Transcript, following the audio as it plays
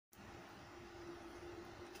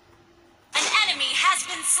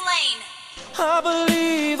been slain. I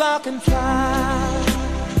believe I can fly.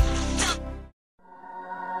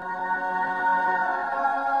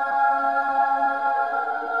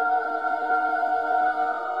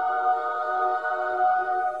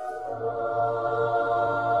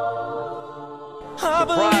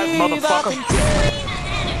 Surprise, motherfucker.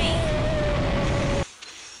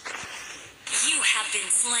 You have been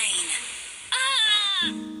slain.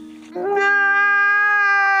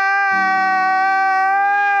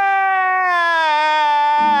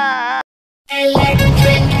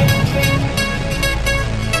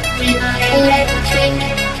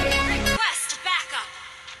 Request backup.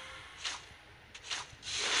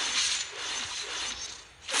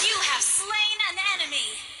 You have slain an enemy.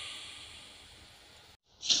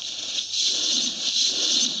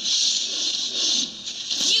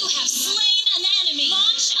 You have slain an enemy.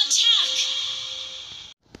 Launch attack.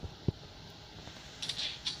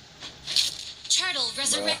 Turtle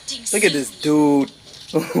resurrecting. Look at this dude.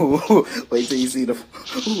 Wait till you see the.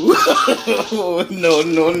 No,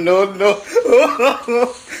 no, no, no.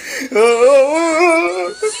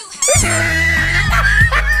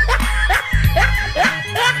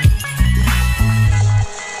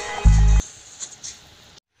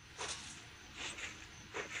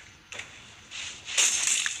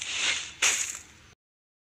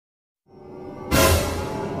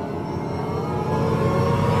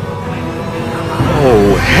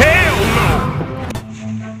 Oh, hell no!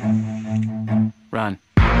 Run.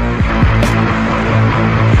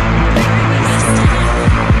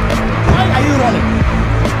 Why are you running?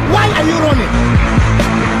 Why are you running?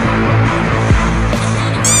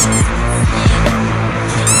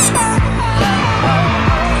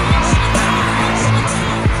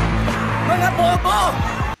 Mga bobo!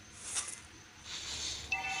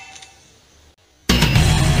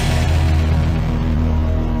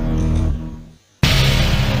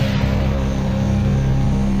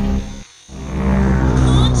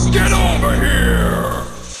 Get over here!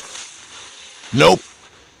 Nope.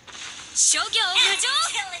 Shogyo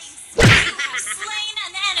killings. You have slain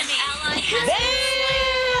an enemy. Ally has been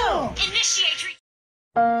slain. Initiate retreat.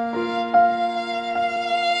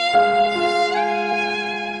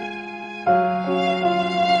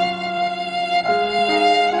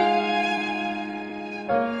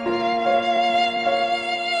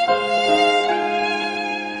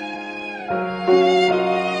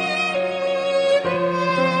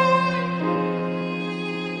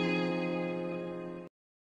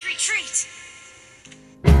 Retreat.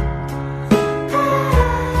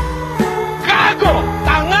 Gago!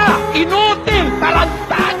 Tanga! Inutil!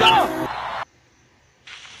 Tarantado!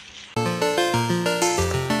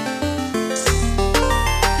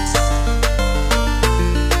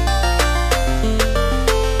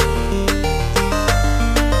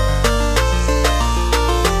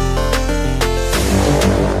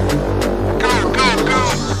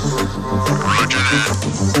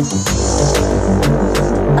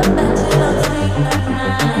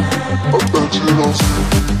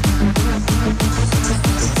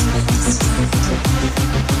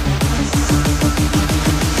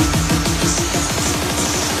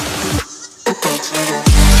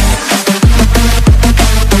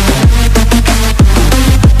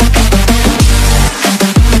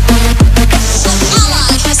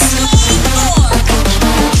 Ally has slain Orc.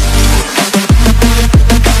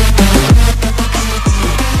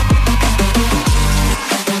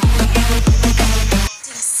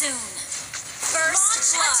 Soon.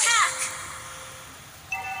 First attack.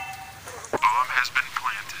 Bomb has been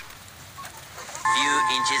planted. Few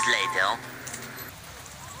inches later.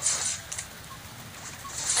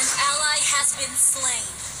 An ally has been slain.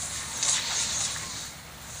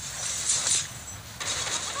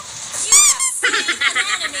 You have slain an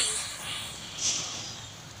enemy.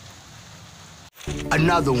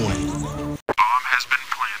 Another one. Bomb has been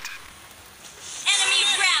planted. Enemy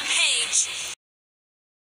rampage.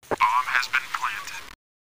 Bomb has been planted.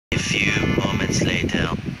 A few moments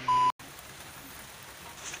later.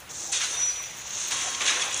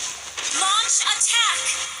 Launch attack.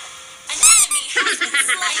 An enemy has been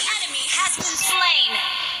slain. An enemy has been slain.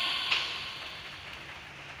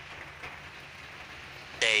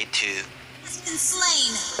 Day 2. Has been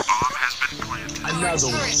slain. Bomb has been planted. Another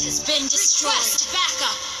one. Turret has been destroyed. Request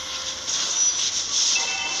backup.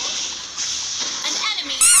 An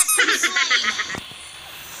enemy has been slain.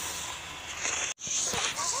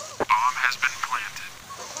 Bomb has been planted.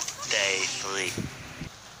 Day 3.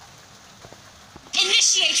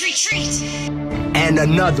 Initiate retreat. And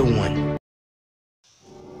another one.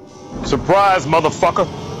 Surprise, motherfucker.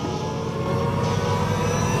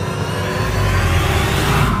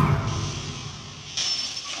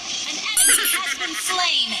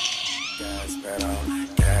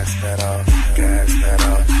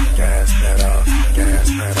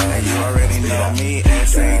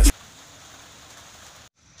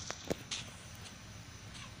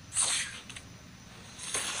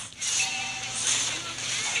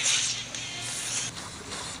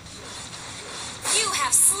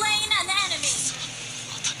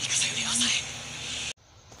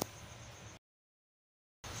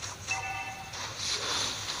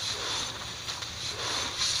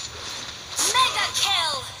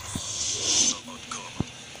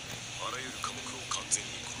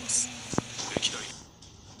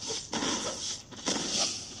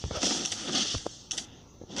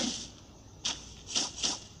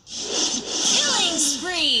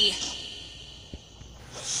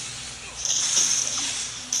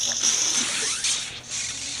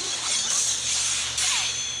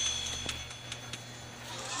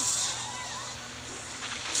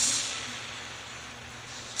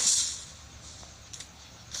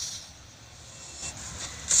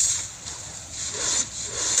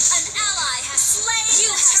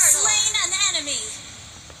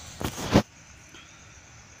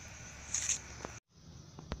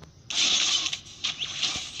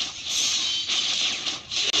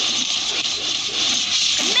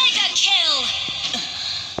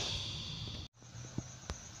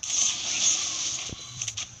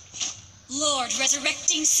 Lord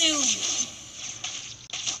resurrecting soon.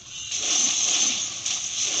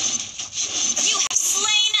 You have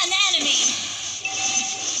slain an enemy.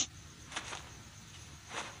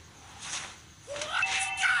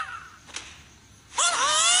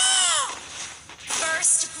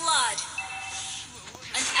 First blood.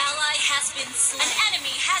 An ally has been slain. An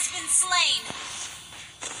enemy has been slain.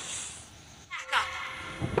 Back up.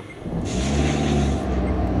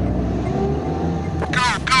 Go,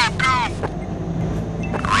 go, go!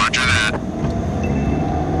 Roger that.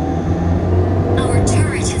 Our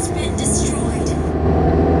turret has been destroyed.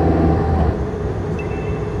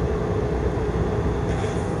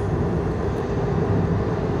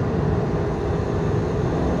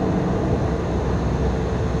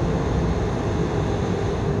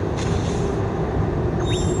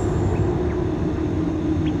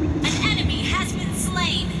 An enemy has been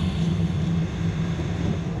slain.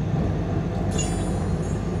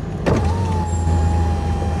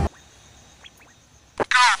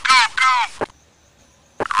 Go, go, go!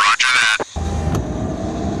 Roger that.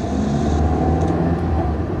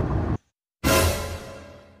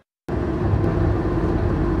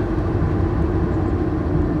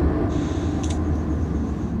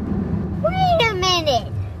 Wait a minute.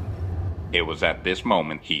 It was at this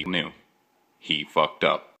moment he knew. He fucked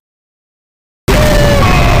up. You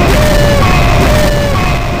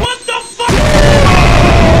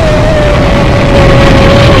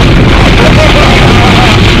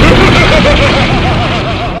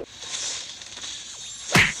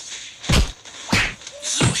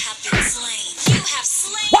have been slain. You have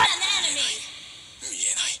slain an enemy.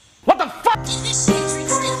 What the fuck? Initiate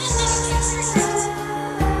retreat.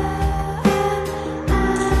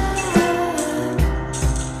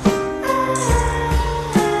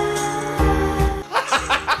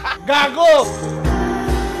 Gago!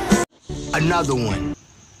 Another one.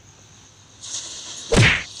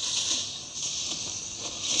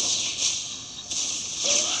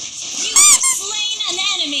 You have slain an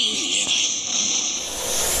enemy.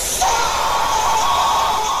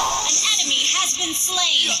 An enemy has been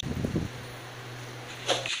slain.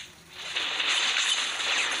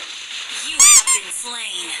 You have been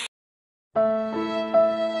slain.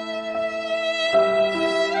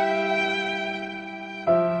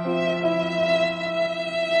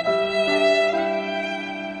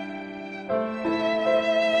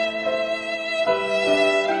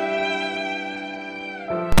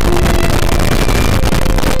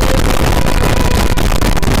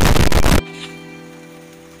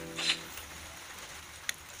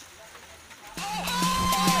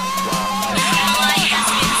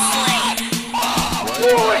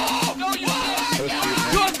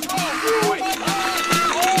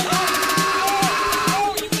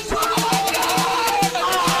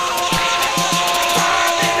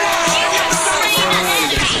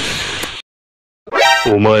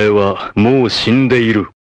 O 前はもう死んでいる。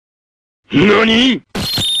何？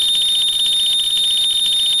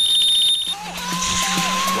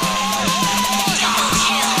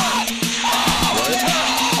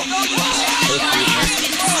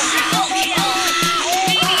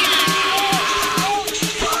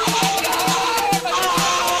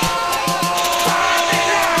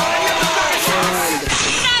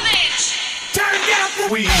 Savage!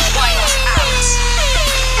 We